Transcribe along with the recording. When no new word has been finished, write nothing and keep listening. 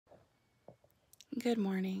Good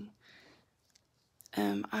morning.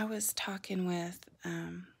 I was talking with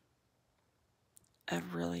a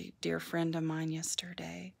really dear friend of mine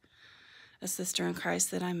yesterday, a sister in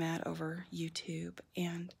Christ that I met over YouTube,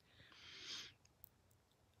 and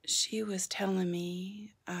she was telling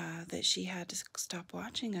me that she had to stop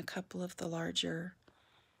watching a couple of the larger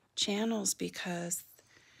channels because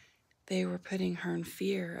they were putting her in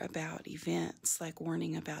fear about events, like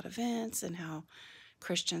warning about events and how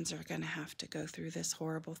Christians are going to have to go through this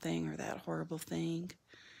horrible thing or that horrible thing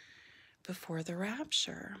before the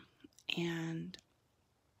rapture. And,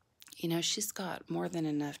 she's got more than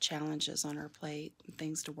enough challenges on her plate and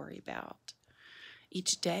things to worry about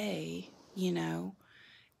each day,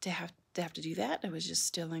 to have to do that. It was just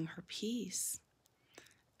stealing her peace.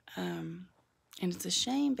 And it's a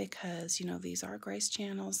shame because, these are grace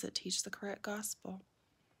channels that teach the correct gospel.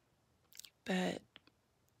 But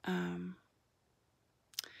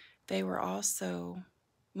they were also,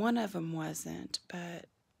 one of them wasn't, but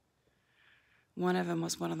one of them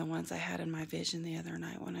was one of the ones I had in my vision the other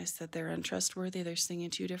night when I said they're untrustworthy. They're singing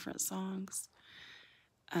two different songs,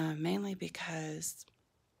 mainly because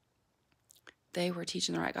they were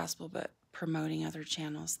teaching the right gospel but promoting other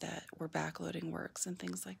channels that were backloading works and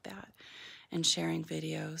things like that and sharing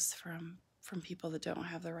videos from people that don't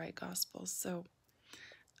have the right gospel. So,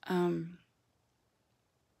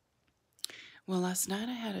 well, last night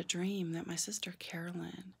I had a dream that my sister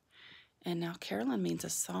Carolyn, and now Carolyn means a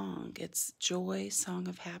song. It's Joy, Song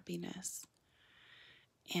of Happiness.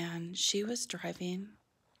 And she was driving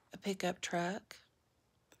a pickup truck,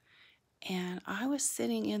 and I was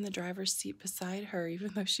sitting in the driver's seat beside her,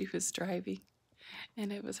 even though she was driving,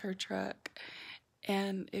 and it was her truck.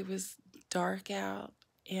 And it was dark out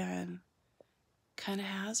and kind of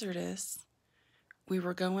hazardous. We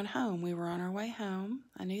were going home. We were on our way home.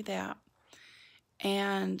 I knew that.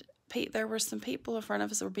 And there were some people in front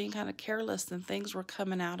of us that were being kind of careless, and things were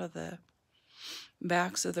coming out of the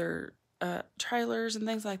backs of their trailers and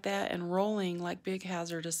things like that and rolling like big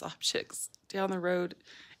hazardous objects down the road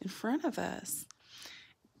in front of us.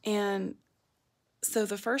 And so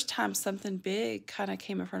the first time something big kind of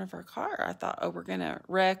came in front of our car, I thought, oh, we're going to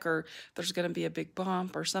wreck, or there's going to be a big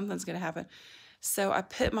bump, or something's going to happen. So I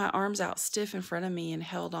put my arms out stiff in front of me and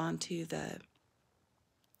held on to the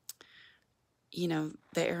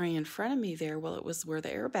area in front of me there. Well, it was where the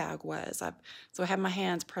airbag was. So I had my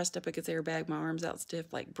hands pressed up against the airbag, my arms out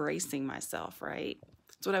stiff, like bracing myself, right?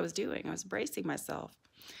 That's what I was doing. I was bracing myself.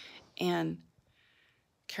 And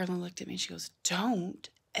Carolyn looked at me and she goes, "Don't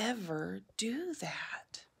ever do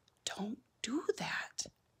that. Don't do that."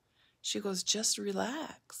 She goes, "Just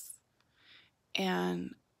relax."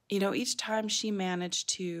 And, each time she managed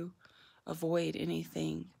to avoid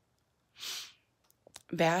anything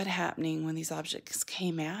bad happening when these objects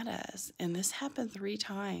came at us. And this happened 3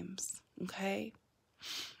 times, okay?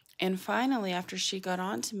 And finally, after she got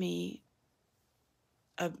on to me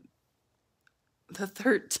the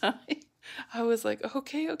third time, I was like,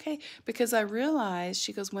 okay. Because I realized,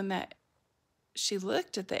 she goes, she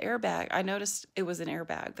looked at the airbag, I noticed it was an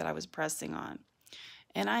airbag that I was pressing on.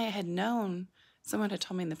 And I had known, someone had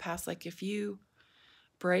told me in the past, like, if you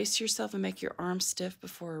brace yourself and make your arms stiff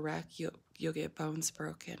before a wreck, you'll get bones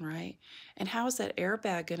broken, right? And how is that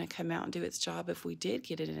airbag going to come out and do its job if we did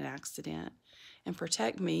get in an accident and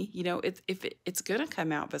protect me? It's going to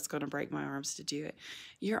come out, but it's going to break my arms to do it.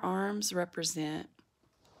 Your arms represent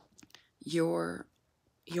your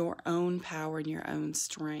own power and your own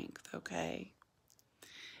strength, okay?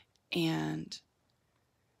 And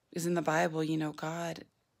because in the Bible,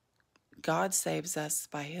 God saves us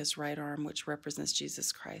by his right arm, which represents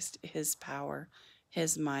Jesus Christ, his power,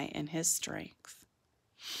 his might, and his strength.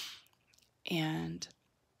 And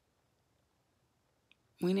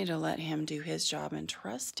we need to let him do his job and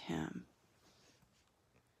trust him.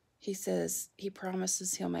 He says, he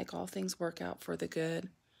promises he'll make all things work out for the good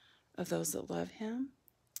of those that love him.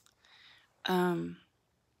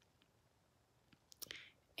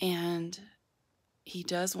 And he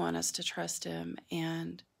does want us to trust him.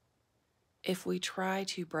 And if we try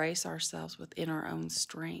to brace ourselves within our own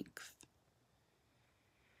strength,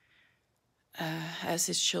 as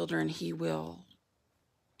his children, he will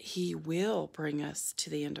bring us to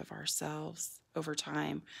the end of ourselves over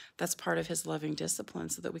time. That's part of his loving discipline,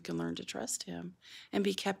 so that we can learn to trust him and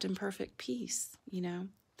be kept in perfect peace,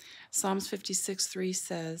 Psalms 56:3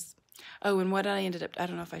 says, oh, and what I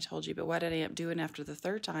don't know if I told you, but what I ended up doing after the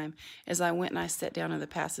third time is I went and I sat down in the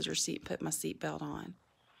passenger seat and put my seatbelt on.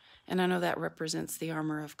 And I know that represents the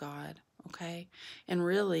armor of God, okay? And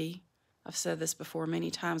really, I've said this before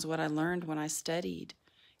many times, what I learned when I studied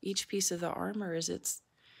each piece of the armor is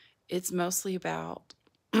it's mostly about,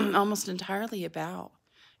 almost entirely about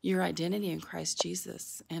your identity in Christ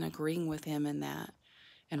Jesus and agreeing with him in that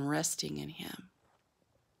and resting in him.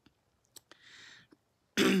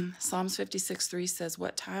 Psalms 56:3 says,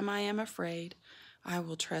 "What time I am afraid, I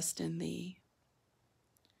will trust in thee."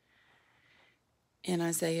 In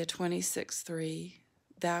Isaiah 26:3,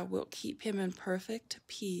 "Thou wilt keep him in perfect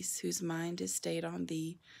peace whose mind is stayed on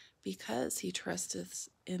thee, because he trusteth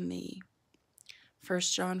in thee."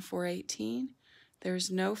 1 John 4:18, "There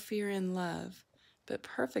is no fear in love, but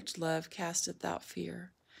perfect love casteth out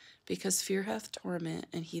fear, because fear hath torment,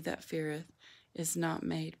 and he that feareth is not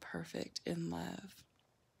made perfect in love."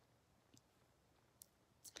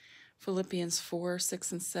 Philippians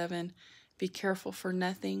 4:6-7, "Be careful for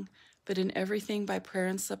nothing, but in everything by prayer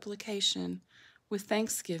and supplication, with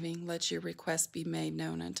thanksgiving let your requests be made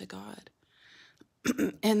known unto God.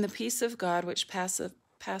 And the peace of God, which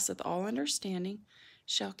passeth all understanding,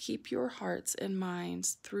 shall keep your hearts and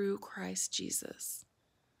minds through Christ Jesus."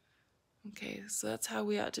 Okay, so that's how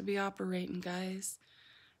we ought to be operating, guys.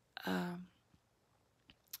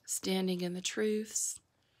 Standing in the truths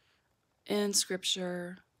in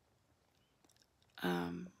Scripture,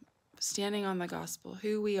 standing on the gospel,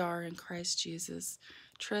 who we are in Christ Jesus,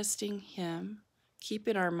 trusting him,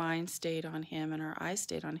 keeping our mind stayed on him and our eyes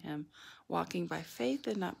stayed on him, walking by faith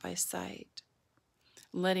and not by sight,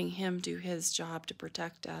 letting him do his job to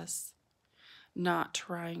protect us, not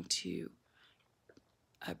trying to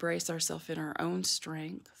brace ourselves in our own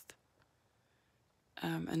strength,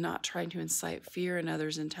 and not trying to incite fear in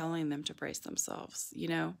others and telling them to brace themselves, you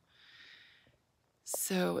know.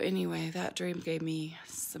 So anyway, that dream gave me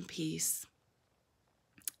some peace,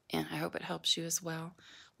 and I hope it helps you as well,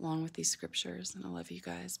 along with these scriptures. And I love you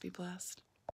guys. Be blessed.